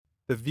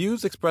The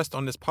views expressed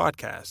on this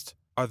podcast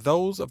are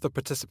those of the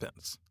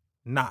participants,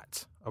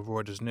 not of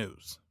Reuters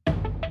News.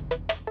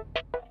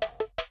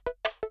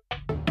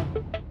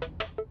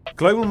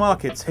 Global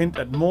markets hint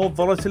at more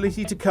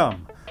volatility to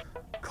come.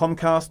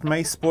 Comcast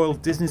may spoil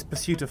Disney's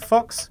pursuit of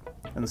Fox,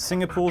 and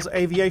Singapore's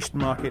aviation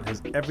market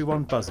has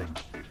everyone buzzing.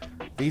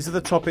 These are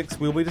the topics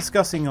we'll be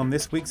discussing on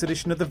this week's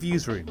edition of The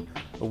Views Room,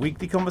 a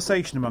weekly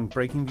conversation among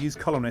Breaking Views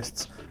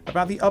columnists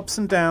about the ups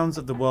and downs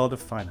of the world of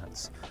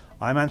finance.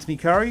 I'm Anthony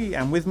Curry,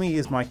 and with me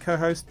is my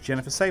co-host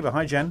Jennifer Saber.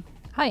 Hi, Jen.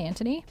 Hi,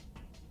 Anthony.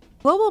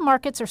 Global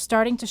markets are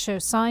starting to show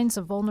signs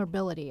of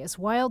vulnerability as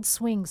wild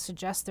swings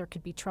suggest there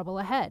could be trouble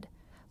ahead.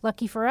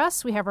 Lucky for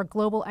us, we have our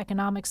global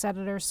economics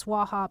editor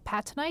Swaha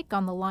Patnaik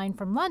on the line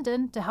from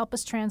London to help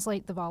us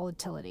translate the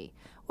volatility.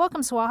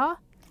 Welcome, Swaha.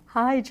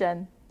 Hi,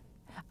 Jen.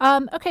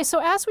 Okay,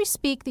 so as we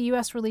speak, the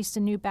U.S. released a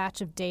new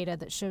batch of data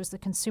that shows the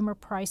consumer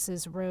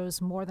prices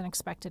rose more than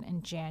expected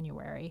in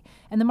January.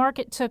 And the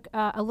market took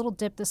a little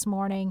dip this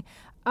morning.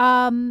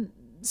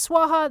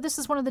 Swaha, this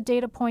is one of the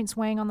data points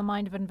weighing on the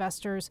mind of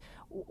investors.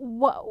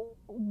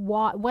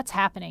 What's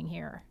happening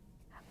here?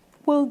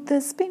 Well,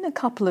 there's been a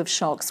couple of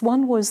shocks.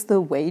 One was the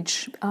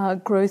wage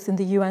growth in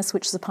the US,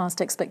 which surpassed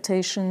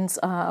expectations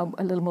a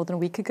little more than a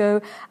week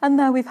ago. And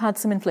now we've had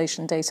some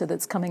inflation data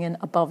that's coming in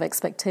above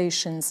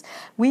expectations.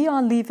 We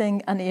are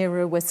leaving an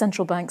era where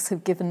central banks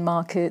have given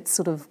markets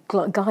sort of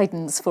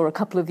guidance for a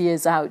couple of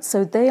years out.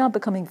 So they are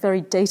becoming very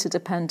data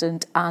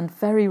dependent and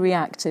very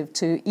reactive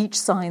to each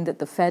sign that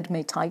the Fed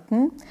may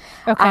tighten.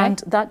 Okay.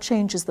 And that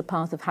changes the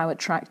path of how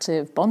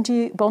attractive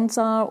bonds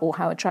are or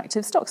how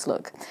attractive stocks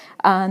look.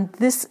 And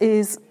this is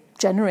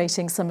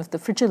generating some of the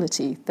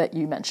fragility that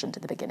you mentioned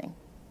at the beginning.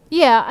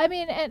 Yeah, I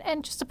mean,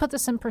 and just to put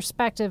this in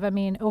perspective, I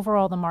mean,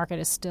 overall the market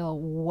is still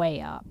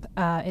way up.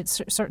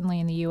 It's certainly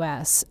in the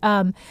U.S.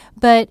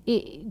 But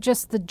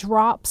just the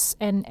drops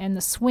and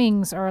the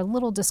swings are a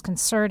little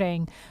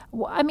disconcerting.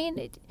 I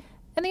mean,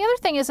 and the other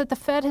thing is that the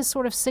Fed has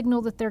sort of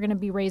signaled that they're going to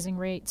be raising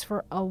rates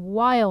for a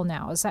while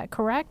now. Is that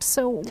correct?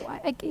 So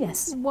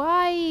Yes.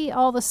 Why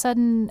all of a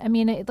sudden, I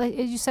mean, like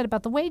you said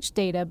about the wage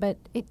data, but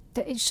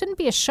it shouldn't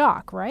be a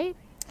shock, right?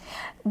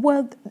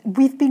 Well,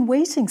 we've been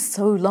waiting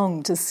so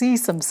long to see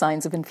some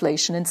signs of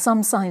inflation and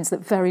some signs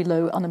that very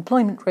low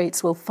unemployment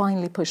rates will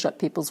finally push up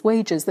people's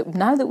wages. That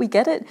now that we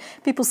get it,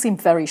 people seem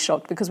very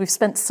shocked because we've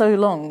spent so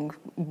long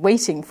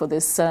waiting for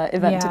this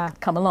event to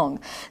come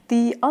along.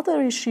 The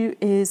other issue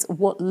is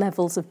what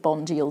levels of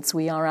bond yields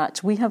we are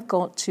at. We have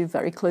got to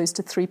very close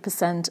to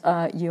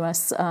 3%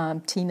 US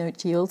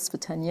T-note yields for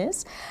 10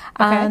 years.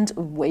 Okay. And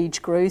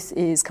wage growth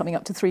is coming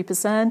up to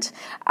 3%.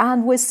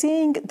 And we're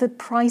seeing the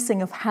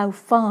pricing of how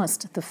fast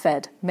the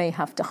Fed may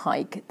have to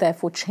hike,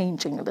 therefore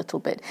changing a little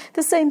bit.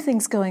 The same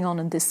thing's going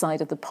on this side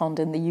of the pond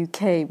in the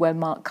UK, where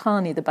Mark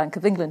Carney, the Bank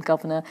of England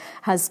governor,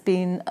 has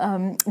been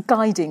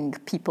guiding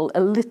people a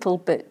little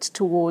bit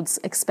towards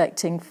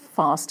expecting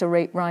faster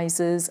rate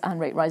rises, and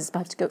rate rises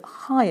have to go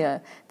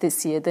higher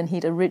this year than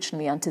he'd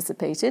originally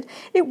anticipated.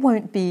 It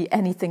won't be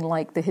anything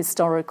like the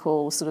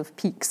historical sort of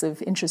peaks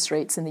of interest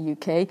rates in the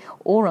UK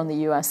or on the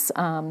US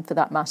for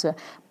that matter,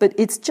 but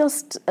it's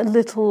just a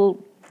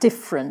little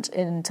different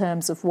in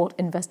terms of what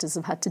investors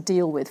have had to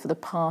deal with for the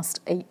past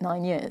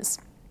 8-9 years.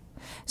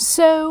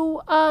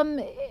 So,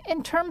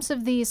 in terms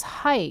of these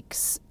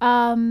hikes,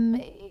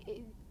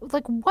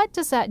 like what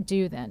does that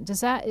do then?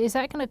 Is that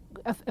going to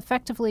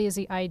effectively is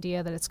the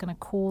idea that it's going to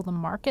cool the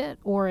market,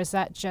 or is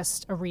that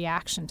just a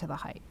reaction to the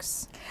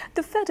hikes?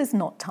 The Fed is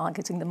not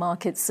targeting the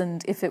markets,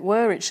 and if it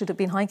were, it should have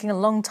been hiking a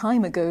long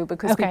time ago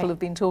because people have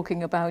been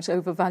talking about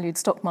overvalued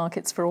stock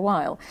markets for a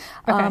while.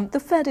 Okay. The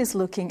Fed is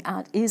looking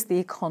at, is the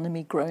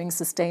economy growing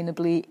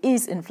sustainably?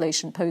 Is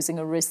inflation posing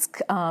a risk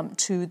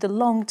to the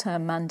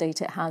long-term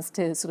mandate it has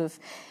to sort of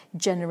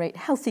generate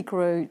healthy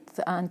growth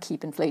and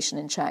keep inflation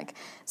in check?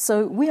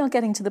 So we are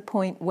getting to the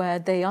point where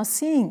they are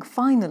seeing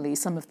finally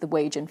some of the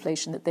wage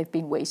inflation that they've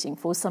been waiting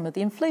for, some of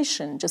the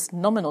inflation, just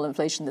nominal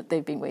inflation that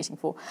they've been waiting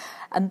for.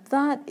 And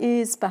that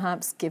is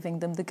perhaps giving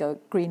them the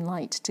green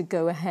light to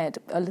go ahead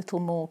a little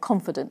more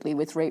confidently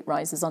with rate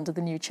rises under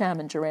the new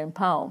chairman, Jerome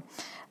Powell.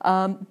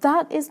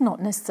 That is not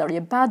necessarily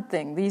a bad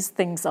thing. These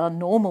things are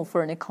normal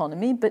for an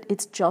economy, but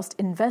it's just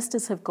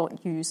investors have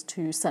got used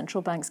to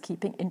central banks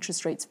keeping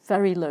interest rates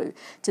very low,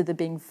 to there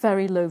being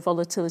very low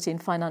volatility in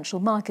financial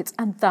markets,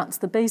 and that's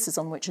the basis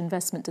on which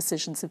investment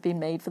decisions have been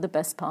made for the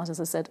best part, as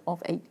I said,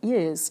 of 8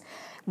 years.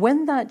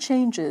 When that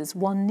changes,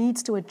 one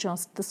needs to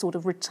adjust the sort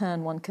of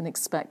return one can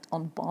expect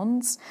on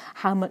bonds,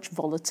 how much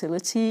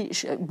volatility,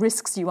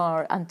 risks you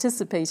are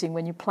anticipating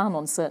when you plan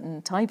on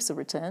certain types of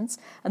returns,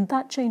 and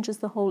that changes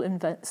the whole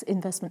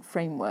investment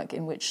framework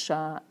in which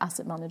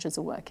asset managers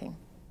are working.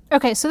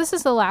 Okay, so this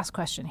is the last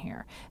question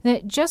here.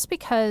 That just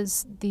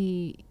because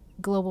the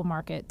global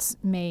markets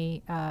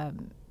may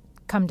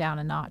come down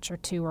a notch or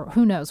two, or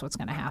who knows what's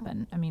going to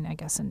happen, I mean, I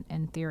guess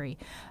in theory,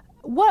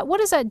 What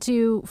does that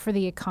do for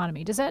the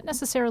economy? Does that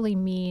necessarily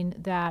mean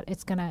that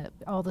it's going to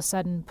all of a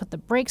sudden put the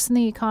brakes in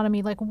the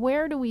economy? Like,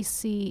 where do we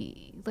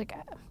see, like,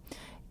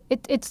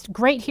 It's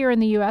great here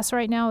in the U.S.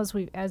 right now,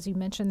 as you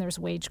mentioned. There's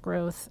wage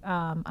growth,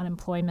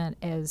 unemployment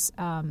is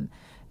at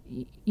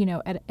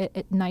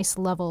nice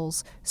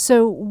levels.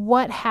 So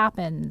what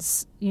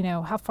happens?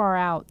 How far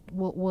out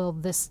will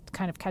this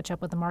kind of catch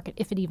up with the market,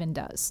 if it even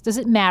does? Does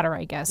it matter?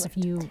 I guess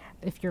Right.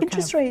 if you're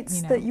Interest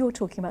rates that you're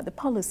talking about, the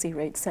policy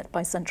rates set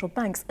by central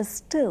banks, are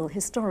still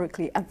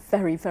historically at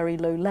very, very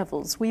low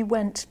levels. We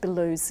went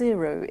below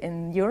zero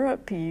in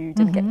Europe. You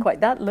didn't get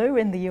quite that low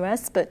in the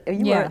US, but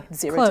you were at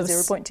 0 close.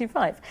 to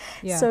 0.25.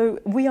 Yeah. So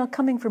we are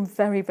coming from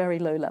very, very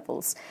low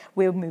levels.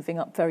 We're moving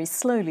up very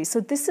slowly. So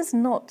this is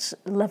not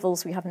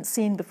levels we haven't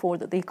seen before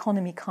that the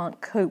economy can't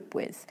cope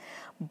with.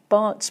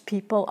 But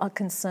people are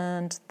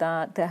concerned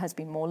that there has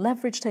been more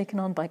leverage taken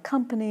on by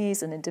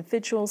companies and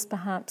individuals,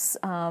 perhaps,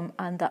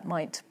 and that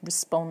might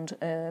respond.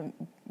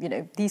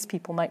 These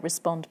people might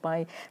respond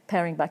by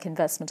paring back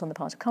investment on the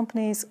part of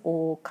companies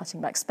or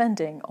cutting back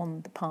spending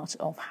on the part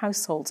of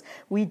households.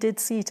 We did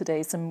see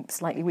today some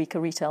slightly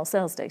weaker retail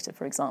sales data,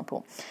 for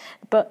example.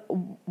 But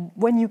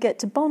when you get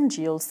to bond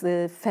yields,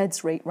 the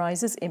Fed's rate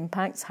rises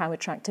impacts how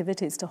attractive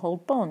it is to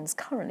hold bonds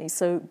currently.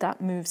 So that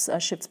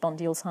shifts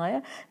bond yields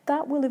higher.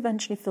 That will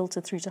eventually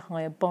filter through to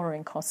higher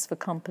borrowing costs for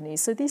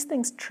companies. So these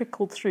things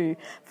trickle through.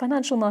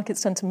 Financial markets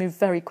tend to move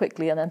very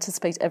quickly and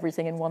anticipate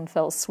everything in one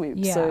fell swoop.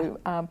 Yeah. So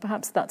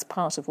perhaps that's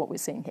part of what we're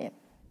seeing here.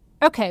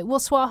 Okay. Well,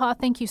 Swaha,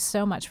 thank you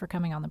so much for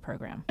coming on the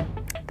program.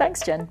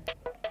 Thanks, Jen.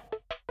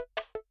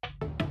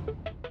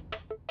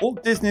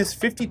 Walt Disney's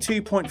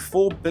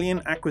 $52.4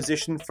 billion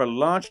acquisition for a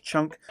large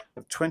chunk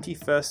of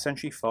 21st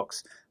Century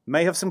Fox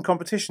may have some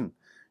competition.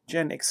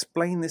 Jen,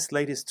 explain this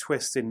latest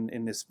twist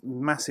in this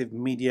massive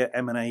media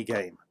M&A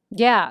game.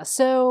 Yeah,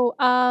 so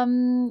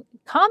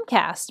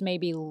Comcast may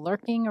be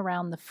lurking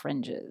around the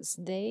fringes.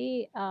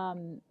 They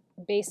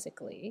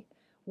basically,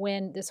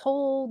 when this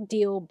whole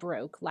deal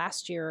broke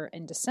last year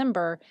in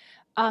December,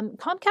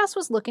 Comcast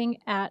was looking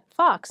at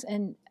Fox,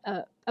 and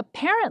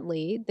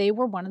apparently they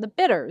were one of the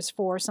bidders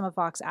for some of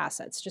Fox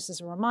assets. Just as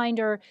a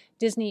reminder,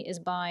 Disney is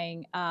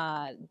buying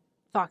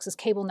Fox's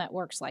cable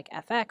networks like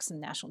FX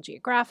and National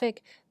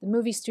Geographic, the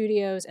movie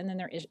studios, and then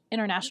their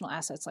international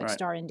assets like Right.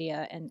 Star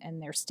India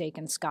and their stake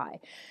in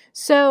Sky.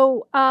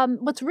 So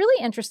what's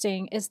really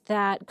interesting is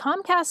that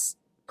Comcast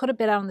put a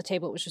bid out on the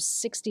table. It was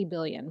just $60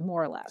 billion,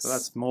 more or less. So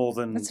that's more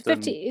than... It's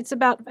 50. It's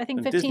about, I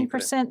think, than Disney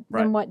put in. 15%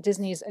 Right. than what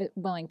Disney is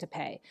willing to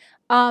pay.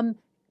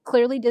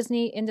 Clearly,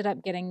 Disney ended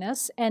up getting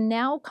this, and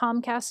now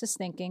Comcast is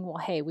thinking, well,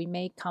 hey, we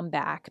may come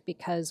back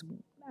because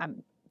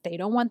they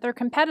don't want their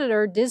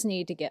competitor,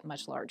 Disney, to get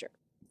much larger.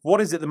 What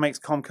is it that makes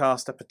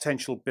Comcast a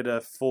potential bidder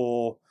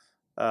for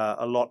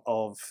a lot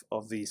of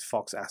these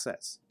Fox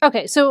assets?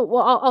 Okay, so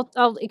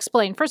I'll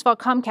explain. First of all,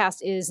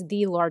 Comcast is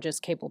the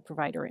largest cable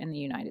provider in the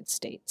United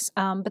States,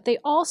 but they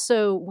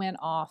also went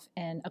off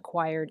and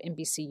acquired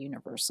NBC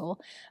Universal,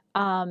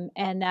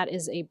 and that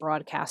is a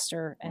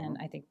broadcaster, and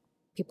I think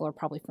people are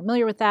probably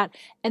familiar with that.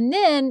 And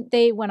then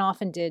they went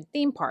off and did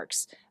theme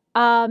parks.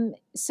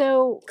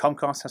 So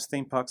Comcast has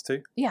theme parks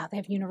too? yeah, they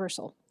have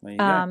Universal. There you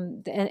go.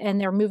 And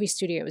their movie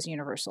studio is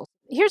Universal.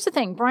 Here's the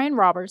thing. Brian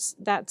Roberts,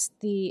 that's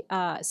the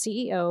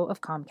CEO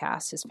of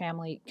Comcast. His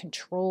family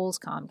controls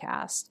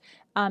Comcast.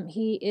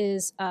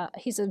 He's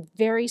a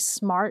very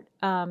smart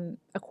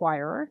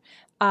acquirer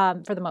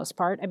for the most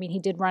part. I mean, he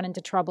did run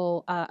into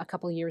trouble a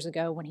couple of years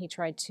ago when he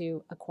tried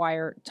to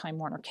acquire Time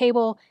Warner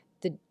Cable.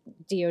 The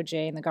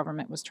DOJ and the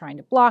government was trying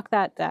to block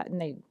that, and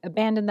they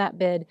abandoned that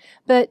bid.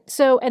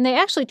 And they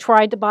actually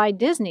tried to buy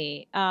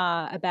Disney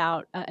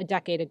about a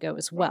decade ago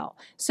as well.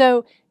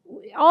 So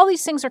all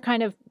these things are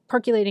kind of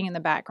percolating in the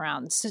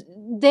background. So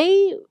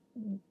they,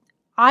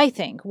 I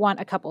think, want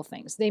a couple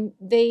things.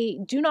 They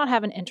do not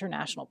have an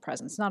international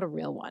presence, not a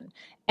real one.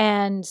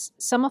 And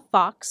some of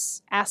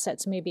Fox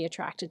assets may be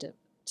attracted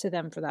to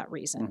them for that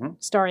reason. Mm-hmm.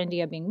 Star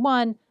India being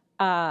one,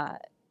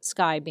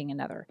 Sky being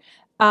another.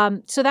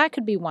 So that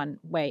could be one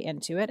way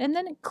into it. And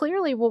then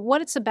clearly,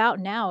 what it's about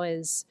now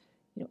is,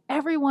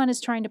 everyone is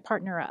trying to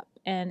partner up,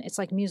 and it's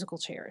like musical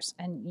chairs.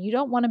 And you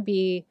don't want to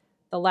be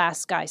the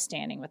last guy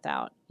standing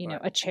without, Right.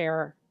 a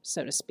chair,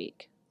 so to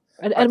speak,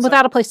 and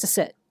without a place to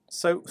sit.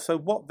 So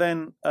what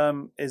then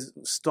is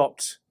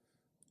stopped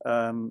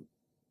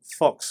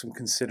Fox from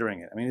considering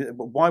it? I mean,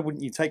 why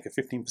wouldn't you take a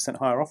 15%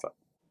 higher offer?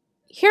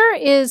 Here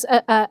is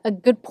a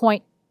good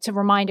point to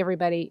remind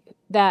everybody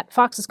that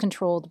Fox is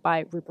controlled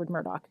by Rupert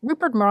Murdoch.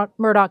 Rupert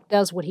Murdoch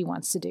does what he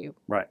wants to do,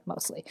 Right.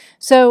 mostly.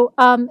 So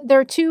there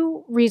are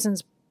two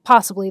reasons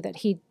possibly that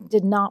he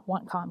did not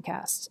want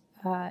Comcast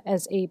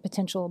as a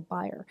potential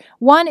buyer.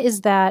 One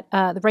is that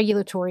the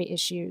regulatory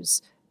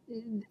issues.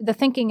 The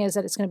thinking is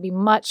that it's going to be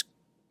much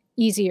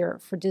easier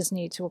for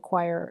Disney to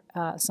acquire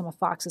some of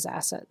Fox's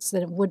assets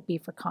than it would be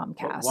for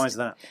Comcast. Why is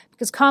that?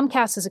 Because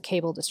Comcast is a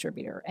cable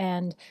distributor,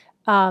 and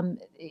right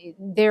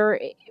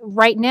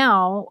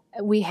now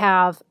we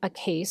have a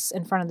case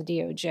in front of the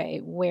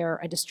DOJ where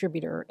a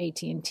distributor,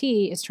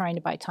 AT&T, is trying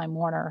to buy Time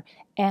Warner,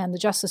 and the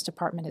Justice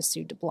Department has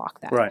sued to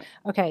block that. Right.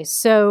 Okay,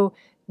 so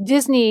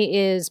Disney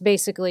is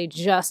basically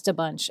just a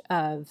bunch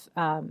of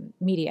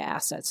media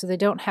assets, so they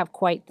don't have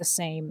quite the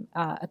same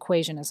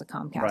equation as a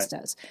Comcast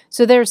does.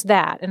 So there's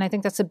that, and I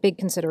think that's a big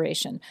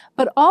consideration.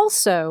 But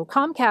also,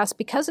 Comcast,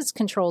 because it's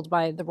controlled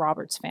by the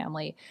Roberts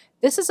family,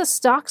 this is a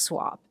stock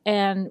swap,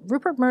 and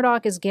Rupert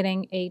Murdoch is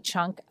getting a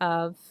chunk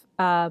of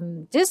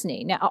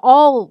Disney. Now,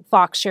 all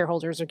Fox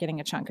shareholders are getting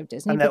a chunk of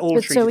Disney. And they're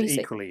all treated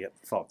equally at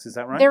Fox, is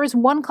that right? There is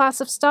one class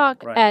of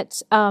stock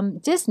at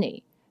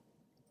Disney.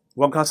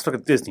 One class of stock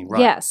at Disney,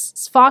 right?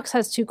 Yes. Fox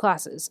has two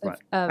classes of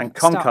and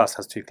Comcast stock.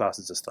 has two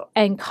classes of stock.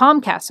 And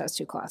Comcast has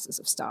two classes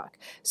of stock.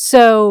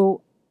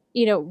 So,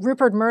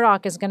 Rupert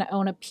Murdoch is going to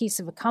own a piece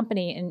of a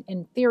company and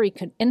in theory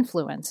could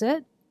influence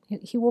it.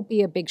 He will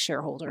be a big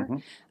shareholder.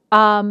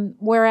 Mm-hmm.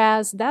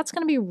 Whereas that's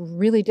going to be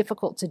really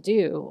difficult to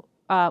do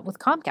with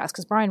Comcast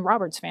because Brian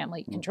Roberts'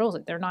 family controls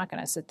it. They're not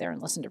going to sit there and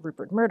listen to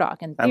Rupert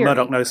Murdoch. And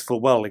Murdoch knows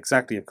full well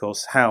exactly, of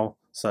course, how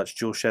such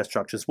dual share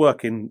structures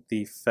work in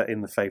the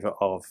favour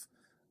of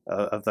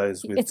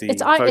those with voting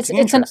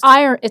interest.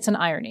 It's an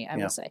irony, I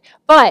will say.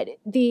 But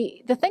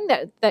the thing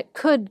that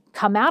could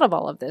come out of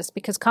all of this,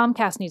 because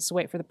Comcast needs to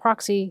wait for the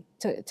proxy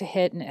to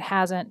hit and it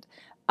hasn't,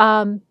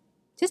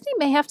 Disney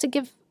may have to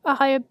give a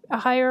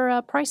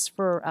higher price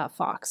for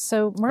Fox.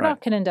 So Murdoch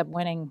can end up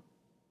winning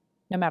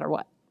no matter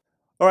what.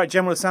 All right,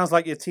 Jen, well, it sounds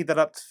like you teed that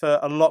up for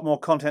a lot more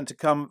content to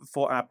come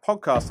for our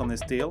podcast on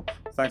this deal.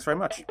 Thanks very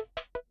much.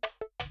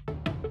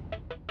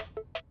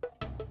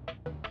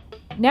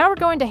 Now we're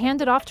going to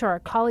hand it off to our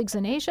colleagues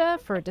in Asia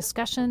for a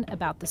discussion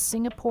about the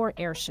Singapore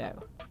Air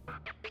Show.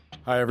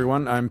 Hi,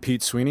 everyone. I'm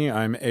Pete Sweeney.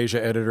 I'm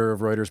Asia editor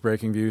of Reuters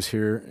Breaking Views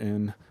here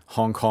in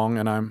Hong Kong,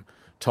 and I'm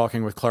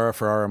talking with Clara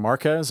Ferrara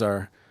Marquez,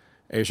 our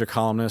Asia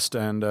columnist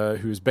and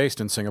who's based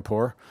in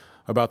Singapore,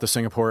 about the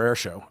Singapore Air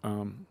Show.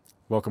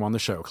 Welcome on the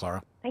show,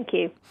 Clara. Thank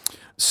you.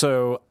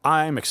 So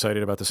I'm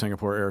excited about the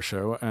Singapore Air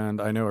Show, and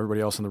I know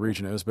everybody else in the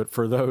region is, but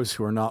for those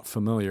who are not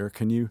familiar,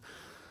 can you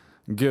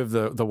give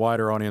the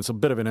wider audience a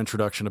bit of an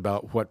introduction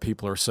about what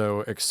people are so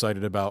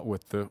excited about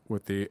with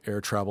the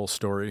air travel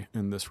story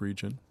in this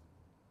region?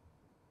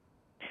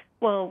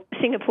 Well,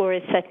 Singapore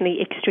is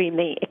certainly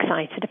extremely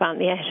excited about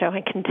the air show,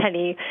 I can tell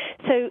you.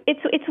 So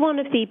it's one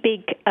of the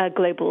big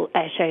global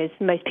air shows.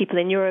 Most people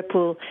in Europe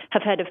will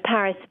have heard of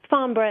Paris,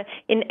 Farnborough.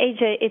 In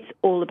Asia, it's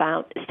all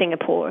about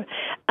Singapore.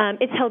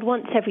 It's held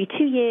once every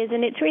 2 years,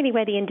 and it's really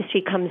where the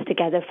industry comes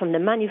together from the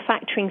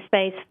manufacturing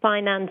space,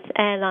 finance,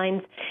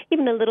 airlines,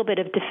 even a little bit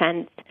of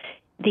defense.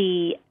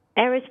 The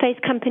aerospace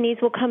companies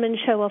will come and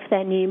show off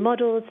their new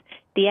models.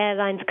 The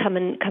airlines come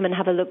and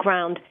have a look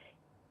round.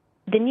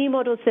 The new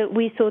models that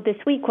we saw this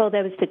week, well,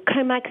 there was the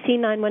Comac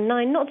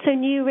C919, not so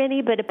new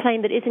really, but a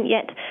plane that isn't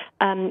yet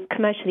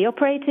commercially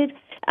operated.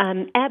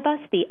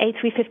 Airbus, the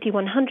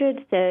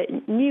A350-100,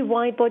 the new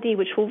wide-body,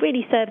 which will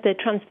really serve the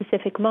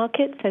Trans-Pacific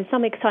market, so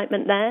some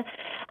excitement there,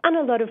 and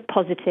a lot of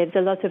positives,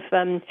 a lot of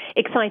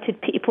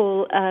excited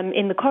people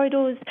in the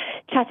corridors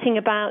chatting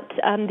about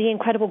the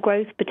incredible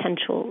growth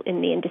potential in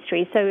the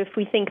industry. So if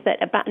we think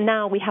that about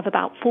now we have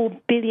about 4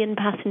 billion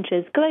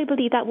passengers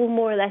globally, that will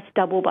more or less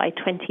double by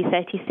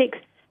 2036,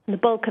 and the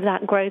bulk of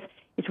that growth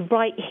is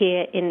right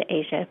here in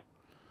Asia.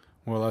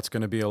 Well, that's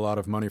going to be a lot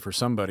of money for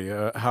somebody.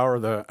 How are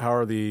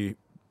the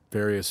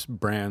various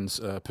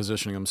brands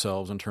positioning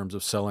themselves in terms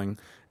of selling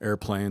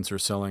airplanes or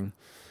selling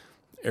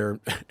air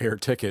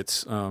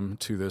tickets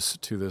to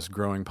this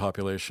growing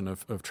population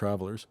of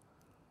travelers?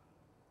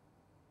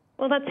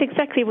 Well, that's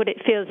exactly what it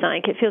feels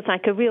like. It feels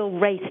like a real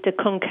race to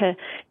conquer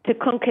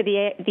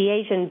the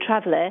Asian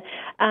traveler.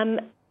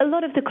 A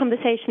lot of the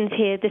conversations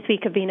here this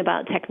week have been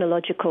about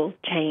technological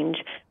change,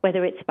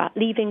 whether it's about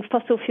leaving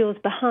fossil fuels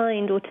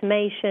behind,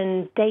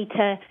 automation,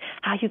 data,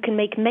 how you can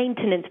make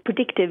maintenance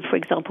predictive, for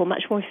example,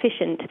 much more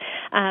efficient.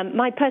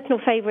 My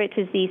personal favorite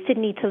is the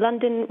Sydney to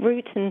London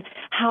route and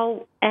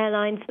how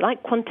airlines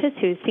like Qantas,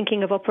 who's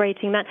thinking of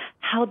operating that,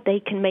 how they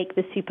can make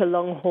the super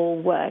long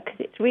haul work.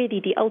 It's really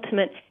the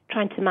ultimate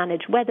trying to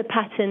manage weather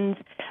patterns,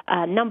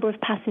 number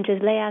of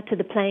passengers, layout of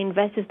the plane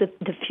versus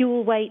the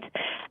fuel weight.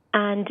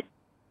 And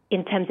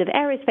in terms of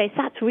aerospace,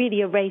 that's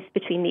really a race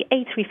between the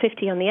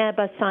A350 on the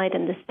Airbus side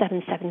and the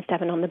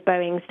 777 on the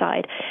Boeing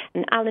side.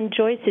 And Alan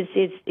Joyce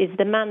is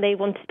the man they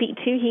want to speak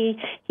to.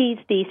 He's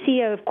the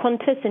CEO of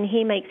Qantas, and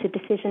he makes a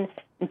decision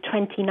in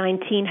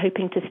 2019,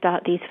 hoping to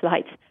start these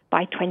flights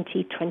by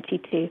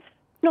 2022.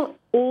 Not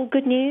all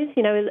good news.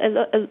 You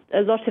know,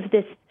 a lot of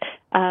this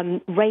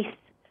race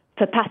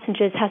for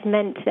passengers has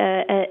meant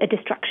a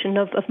destruction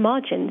of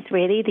margins,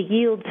 really. The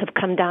yields have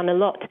come down a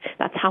lot.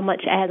 That's how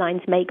much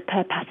airlines make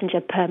per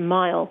passenger per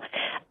mile.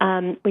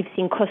 We've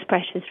seen cost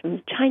pressures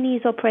from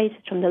Chinese operators,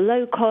 from the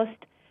low cost.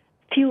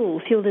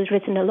 Fuel has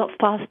risen a lot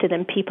faster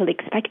than people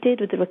expected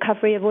with the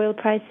recovery of oil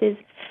prices,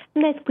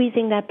 and they're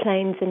squeezing their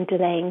planes and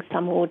delaying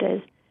some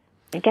orders.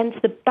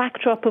 Against the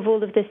backdrop of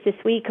all of this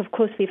week, of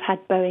course, we've had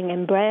Boeing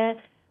Embraer,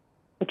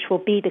 which will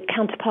be the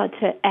counterpart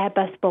to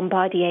Airbus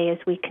Bombardier as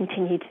we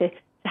continue to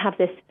have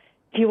this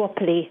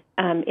duopoly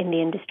in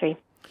the industry.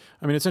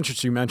 I mean, it's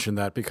interesting you mentioned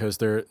that because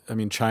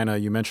China,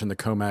 you mentioned the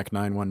Comac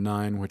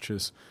 919, which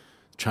is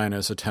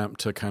China's attempt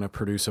to kind of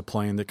produce a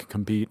plane that can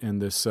compete in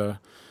this,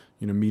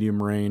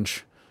 medium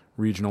range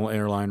regional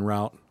airline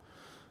route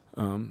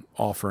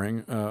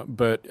offering.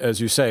 But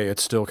as you say,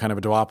 it's still kind of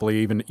a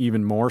duopoly,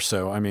 even more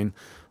so. I mean,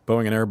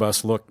 Boeing and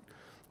Airbus look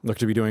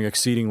to be doing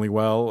exceedingly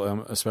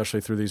well,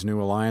 especially through these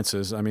new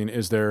alliances. I mean,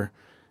 is there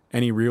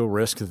any real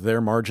risk that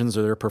their margins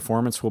or their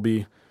performance will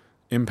be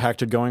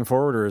impacted going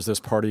forward, or is this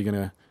party going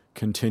to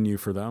continue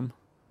for them?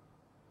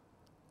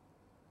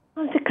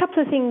 Well, there's a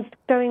couple of things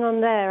going on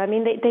there. I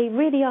mean, they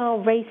really are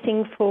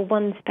racing for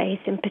one space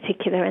in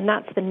particular, and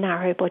that's the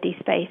narrow body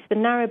space. The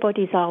narrow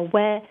bodies are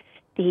where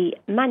the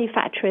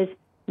manufacturers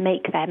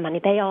make their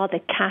money. They are the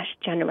cash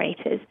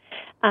generators.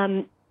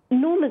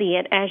 Normally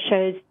at air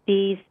shows,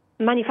 these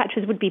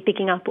manufacturers would be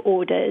picking up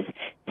orders.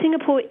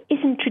 Singapore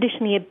isn't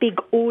traditionally a big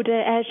order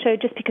air show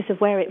just because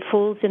of where it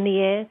falls in the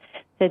year.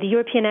 So the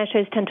European air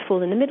shows tend to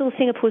fall in the middle.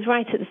 Singapore's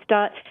right at the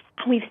start,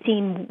 and we've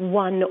seen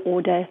one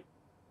order,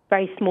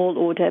 very small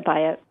order by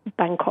a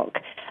Bangkok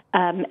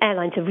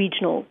Airlines, a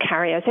regional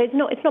carrier. So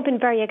it's not been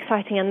very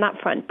exciting on that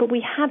front, but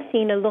we have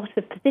seen a lot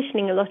of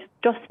positioning, a lot of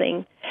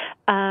jostling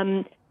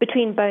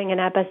between Boeing and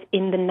Airbus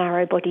in the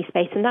narrow body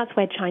space, and that's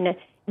where China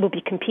will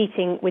be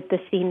competing with the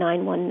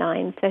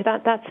C919. So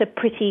that's a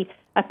pretty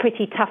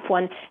tough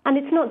one, and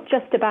it's not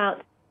just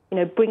about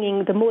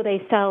bringing, the more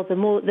they sell, the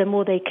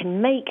more they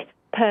can make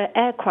per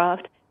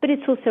aircraft, but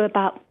it's also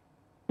about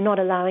not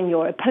allowing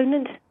your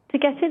opponent to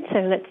get it.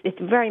 So it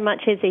very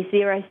much is a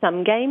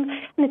zero-sum game,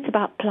 and it's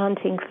about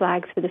planting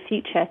flags for the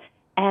future.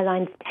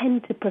 Airlines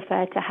tend to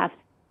prefer to have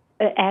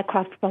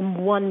aircraft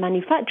from one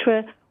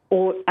manufacturer,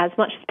 or as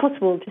much as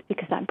possible, just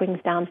because that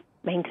brings down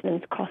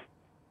maintenance costs.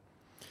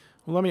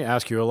 Well, let me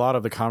ask you, a lot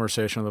of the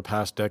conversation of the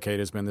past decade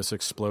has been this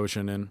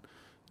explosion in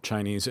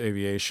Chinese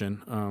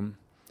aviation,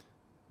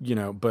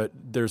 but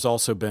there's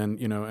also been,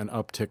 an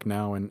uptick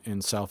now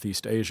in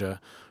Southeast Asia.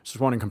 Just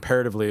wondering,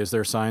 comparatively, is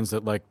there signs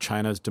that like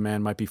China's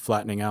demand might be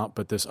flattening out,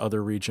 but this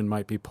other region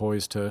might be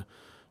poised to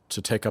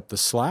take up the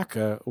slack?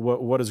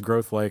 What is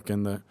growth like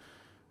in the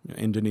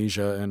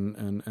Indonesia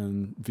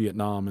and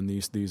Vietnam and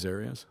these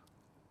areas?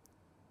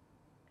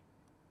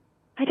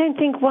 I don't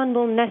think one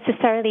will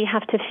necessarily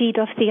have to feed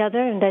off the other,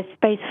 and there's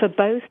space for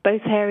both.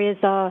 Both areas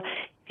are,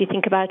 if you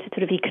think about it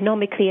sort of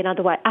economically and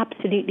otherwise,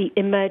 absolutely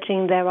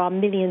emerging. There are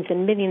millions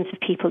and millions of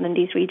people in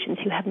these regions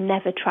who have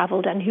never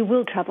traveled and who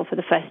will travel for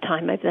the first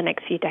time over the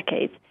next few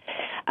decades.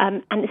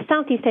 And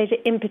Southeast Asia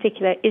in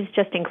particular is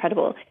just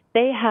incredible.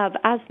 They have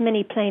as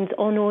many planes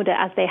on order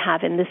as they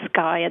have in the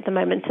sky at the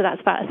moment, so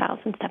that's about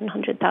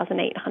 1,700,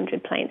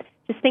 1,800 planes.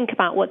 Just think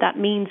about what that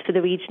means for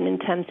the region in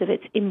terms of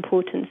its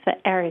importance for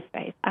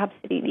aerospace.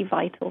 Absolutely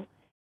vital.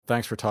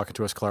 Thanks for talking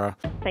to us, Clara.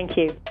 Thank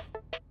you.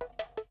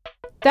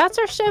 That's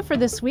our show for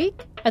this week.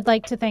 I'd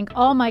like to thank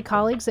all my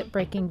colleagues at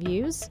Breaking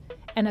Views,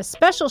 and a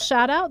special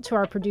shout out to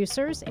our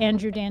producers,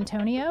 Andrew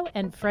D'Antonio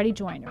and Freddie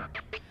Joyner.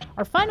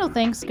 Our final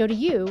thanks go to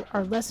you,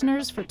 our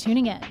listeners, for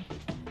tuning in.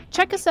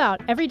 Check us out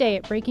every day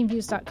at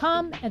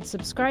breakingviews.com and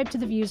subscribe to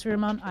The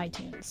Viewsroom on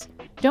iTunes.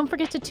 Don't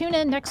forget to tune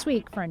in next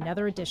week for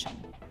another edition.